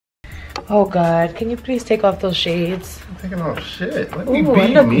Oh God, can you please take off those shades? I'm taking off shit. Let me Ooh, be I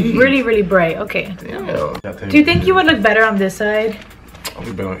look me. really, really bright. Okay. Damn. Do you think you would look better on this side? I'll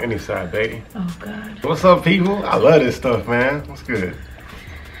be better on any side, baby. Oh God. What's up, people? I love this stuff, man. What's good?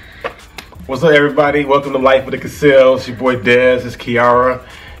 What's up, everybody? Welcome to Life of the Cassells. Your boy Dez, it's Kiara,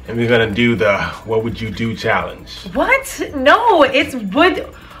 and we're gonna do the What Would You Do challenge. What? No, it's would.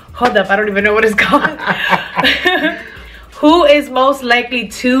 Hold up, I don't even know what it's called. Who is most likely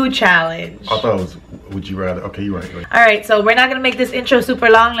to challenge? I thought it was Would You Rather. Okay, you're right. All right, so we're not gonna make this intro super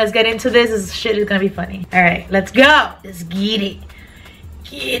long. Let's get into this. This shit is gonna be funny. All right, let's go. Let's get it.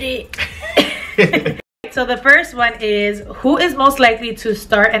 Get it. So the first one is, who is most likely to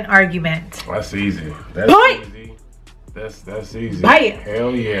start an argument? That's easy. That's easy. That's easy. Bite.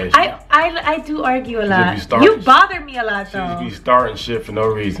 Hell yeah. I do argue a lot. You bother me a lot though. She just be starting shit for no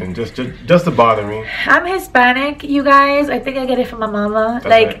reason, just to bother me. I'm Hispanic, you guys. I think I get it from my mama. That's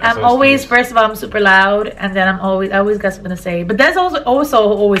like right. That's I'm always, first of all, I'm super loud, and then I always got something to say. But that's also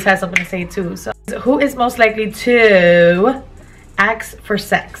always has something to say too. So who is most likely to ask for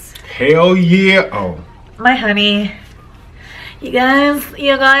sex? Hell yeah. Oh. My honey. You guys,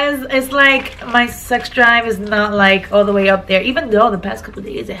 it's like my sex drive is not like all the way up there, even though the past couple of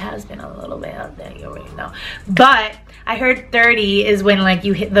days it has been a little bit up there, you already know. But I heard 30 is when like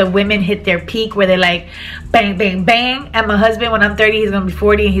the women hit their peak where they're like bang, bang, bang. And my husband, when I'm 30, he's gonna be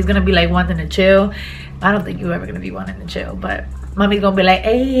 40 and he's gonna be like wanting to chill. I don't think you're ever gonna be wanting to chill, but mommy's gonna be like,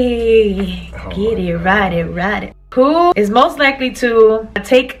 hey, get it, ride it. Who is most likely to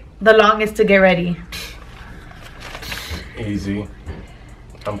take the longest to get ready? Easy.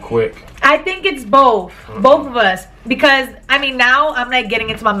 I'm quick. I think it's both of us, because I mean now I'm like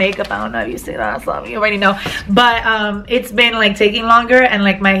getting into my makeup. I don't know if you see that, so you already know, but it's been like taking longer, and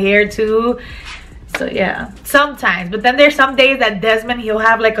like my hair too. So yeah, sometimes. But then there's some days that Desmond, he'll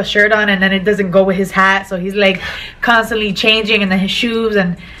have like a shirt on and then it doesn't go with his hat, so he's like constantly changing, and then his shoes,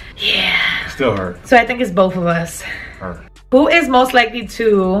 and yeah, still hurt. So I think it's both of us. Hurt. Who is most likely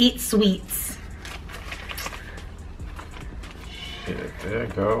to eat sweets? There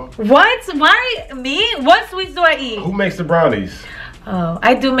you go. What? Why me? What sweets do I eat? Who makes the brownies? Oh,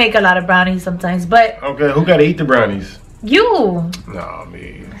 I do make a lot of brownies sometimes, but okay, who gotta eat the brownies? You. Nah,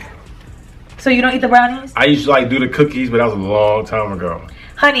 me. So you don't eat the brownies? I used to like do the cookies, but that was a long time ago.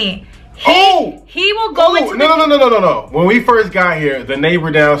 Honey, he will go into no. When we first got here, the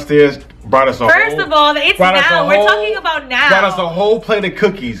neighbor downstairs brought us a First of all, it's now. We're talking about now. Brought us a whole plate of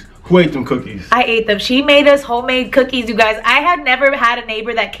cookies. Who ate them cookies? I ate them. She made us homemade cookies, you guys. I had never had a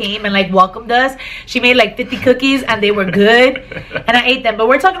neighbor that came and like welcomed us. She made like 50 cookies and they were good, and I ate them. But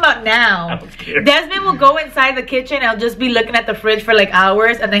we're talking about now. Desmond will go inside the kitchen and I'll just be looking at the fridge for like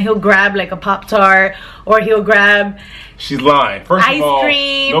hours, and then he'll grab like a Pop-Tart, or he'll grab... She's lying. First ice of all,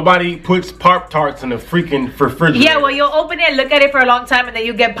 cream. Nobody puts Pop-Tarts in the freaking refrigerator. Yeah, well, you'll open it and look at it for a long time, and then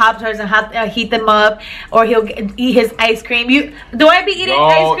you get Pop-Tarts and heat them up, or he'll eat his ice cream. Do I be eating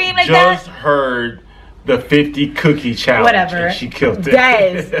ice cream like that? Just heard the 50 cookie challenge. Whatever. She killed it.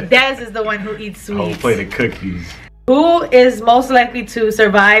 Dez is the one who eats sweets. Whole plate of cookies. Who is most likely to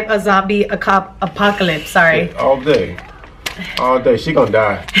survive a zombie apocalypse? Sorry. All day. All day. She gonna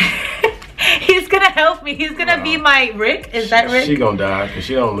die. He's gonna help me. He's gonna be my Rick. Is that Rick? She gonna die because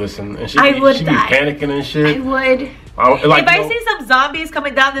she don't listen, and she I would be die. panicking and shit. I would. Like, if I see some zombies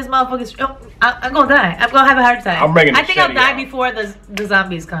coming down this motherfucker's, I'm gonna die. I'm gonna have a heart attack. I think I'll die before the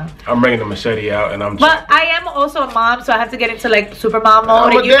zombies come. I'm bringing the machete out, and I'm. But I am also a mom, so I have to get into like super mom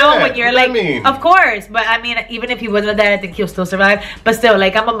mode. And you know when you're like, of course. But I mean, even if he wasn't a dad, I think he'll still survive. But still,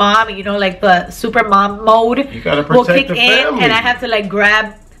 like I'm a mom, and you know, like the super mom mode will kick in, and I have to like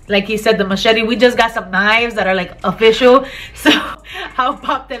grab. Like he said, the machete. We just got some knives that are like official, so I'll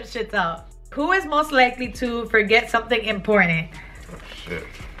pop them shits out. Who is most likely to forget something important? Oh, shit.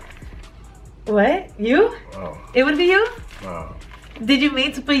 What? You? Oh. It would be you? Oh. Did you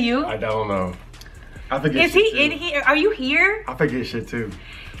mean to put you? I don't know. I forget. Is he in here? Are you here? I forget shit too.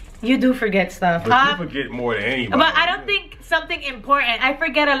 You do forget stuff. But you forget more than anybody. But I don't think something important. I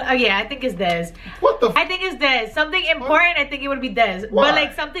forget. Yeah, I think it's Dez. What the? I think it's Dez. Something important. I think it would be Dez. Why? But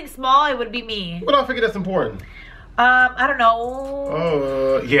like something small, it would be me. What do I forget that's important? I don't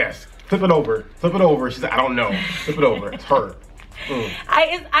know. Yes. Flip it over. Flip it over. She said, I don't know. Flip it over. It's her.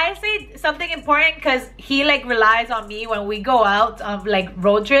 I say something important because he like relies on me when we go out on like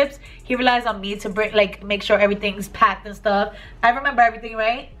road trips. He relies on me to bring like make sure everything's packed and stuff. I remember everything,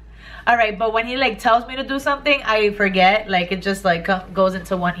 right? All right, but when he like tells me to do something, I forget. Like it just like goes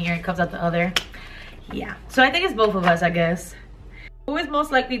into one ear and comes out the other. Yeah. So I think it's both of us, I guess. Who is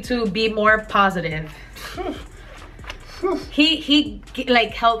most likely to be more positive? he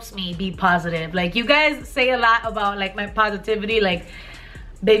like helps me be positive. Like you guys say a lot about like my positivity. Like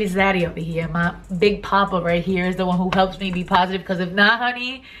baby's daddy over here, my big papa right here is the one who helps me be positive. Because if not,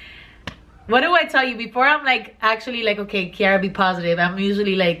 honey, what do I tell you? Before I'm like actually like, okay, Kiara, be positive, I'm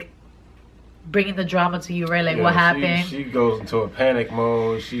usually like bringing the drama to you, right? Like what happened? She goes into a panic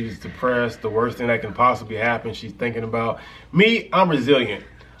mode. She's depressed. The worst thing that can possibly happen, she's thinking about. Me, I'm resilient.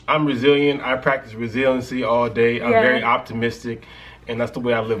 I practice resiliency all day. I'm very optimistic, and that's the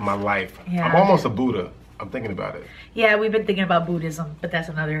way I live my life. I'm almost a Buddha. I'm thinking about it. Yeah, we've been thinking about Buddhism, but that's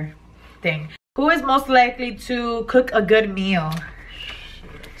another thing. Who is most likely to cook a good meal?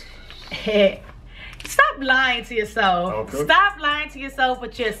 Shit. Stop lying to yourself. Stop lying to yourself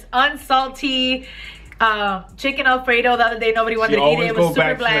with just unsalty chicken Alfredo the other day. Nobody wanted to eat it. It was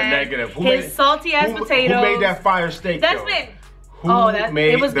super bland. His salty ass potatoes. Who made that fire steak? Desmond.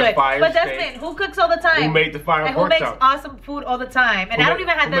 It was good. But Desmond, who cooks all the time? Who made the fire pork chop? Who makes awesome food all the time? And I don't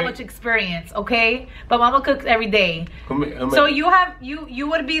even have that much experience, okay? But Mama cooks every day. So you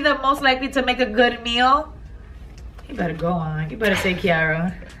would be the most likely to make a good meal? You better go on. You better say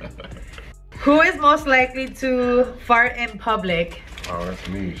Kiara. Who is most likely to fart in public? Oh, that's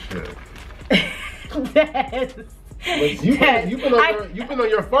me. Shit. You've been on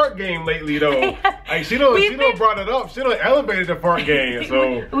your fart game lately, though. Like she don't brought it up. She don't elevated the fart game.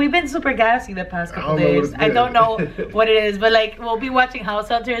 So we've been super gassy the past couple days. I don't know what it is, but like we'll be watching House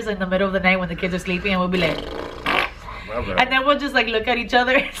Hunters in the middle of the night when the kids are sleeping, and we'll be like, and then we'll just like look at each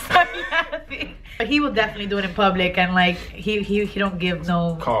other and start laughing. But he will definitely do it in public, and like he don't give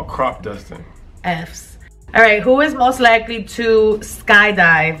no called crop dusting F's. All right, who is most likely to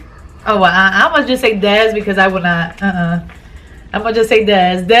skydive? Oh, well, I'm gonna just say Dez because I would not. I'm gonna just say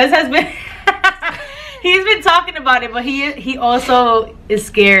Dez. Dez has been. He's been talking about it, but he also is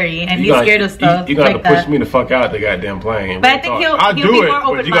scary and he's scared of stuff. You're gonna have to push me the fuck out the goddamn plane. But I think he'll be more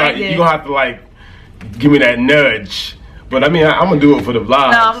open-minded. You're gonna have to like give me that nudge. But I mean, I'm gonna do it for the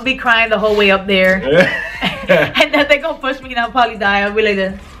vlog. No, I'm gonna be crying the whole way up there. And then they gonna push me and I'll probably die. I'll be like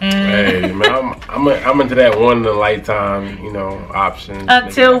this. Hey man, I'm into that one in a lifetime, you know, option.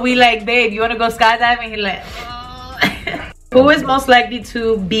 Until we like, babe, you wanna go skydiving? He's like, who is most likely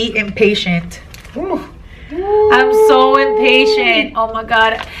to be impatient? I'm so impatient. Oh my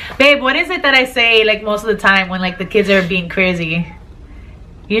god, babe, what is it that I say like most of the time when like the kids are being crazy?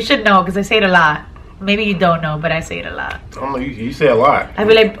 You should know because I say it a lot. Maybe you don't know, but I say it a lot. I don't know, you say a lot. I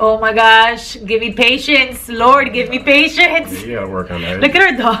be like, oh my gosh, give me patience. Lord, give me patience. You gotta work on that. Look at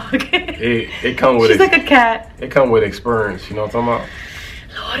her dog. It come with. She's like a cat. It come with experience. You know what I'm talking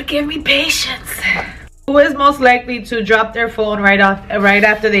about? Lord, give me patience. Who is most likely to drop their phone right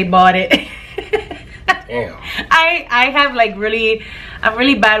after they bought it? Damn. I have like I'm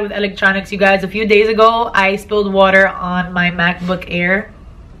really bad with electronics, you guys. A few days ago, I spilled water on my MacBook Air.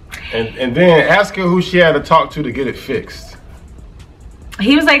 And then ask her who she had to talk to get it fixed.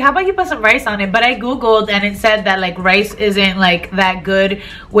 He was like, how about you put some rice on it? But I googled and it said that like rice isn't like that good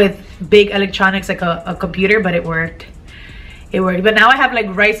with big electronics like a computer, but it worked. It worked. But now I have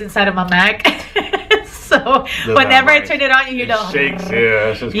like rice inside of my Mac. So whenever I turn it on, you hear the shakes.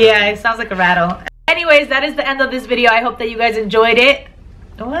 Yeah, yeah, it sounds like a rattle. Anyways, that is the end of this video. I hope that you guys enjoyed it.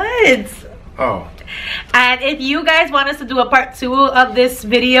 What? Oh. And if you guys want us to do a part 2 of this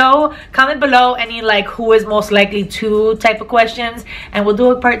video, comment below any like who is most likely to type of questions and we'll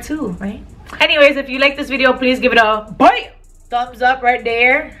do a part 2, right? Anyways, if you like this video, please give it a thumbs up right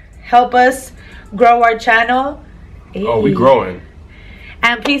there. Help us grow our channel. Oh, we growing.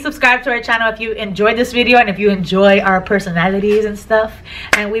 And please subscribe to our channel if you enjoyed this video and if you enjoy our personalities and stuff.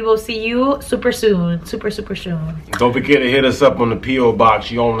 And we will see you super soon. Super soon. Don't forget to hit us up on the P.O Box.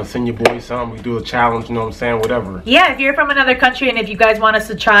 You want to send your boy something? We do a challenge, you know what I'm saying? Whatever. Yeah, if you're from another country and if you guys want us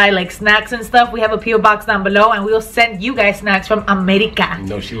to try like snacks and stuff, we have a P.O Box down below and we'll send you guys snacks from America. You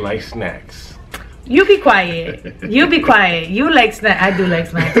know she likes snacks. You be quiet. You be quiet. You like snacks. I do like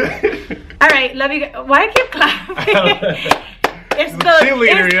snacks. All right, love you guys. Why I keep clapping? It's the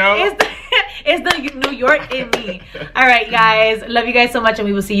cheerleader, yo. It's the New York in me. All right, guys. Love you guys so much, and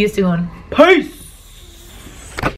we will see you soon. Peace.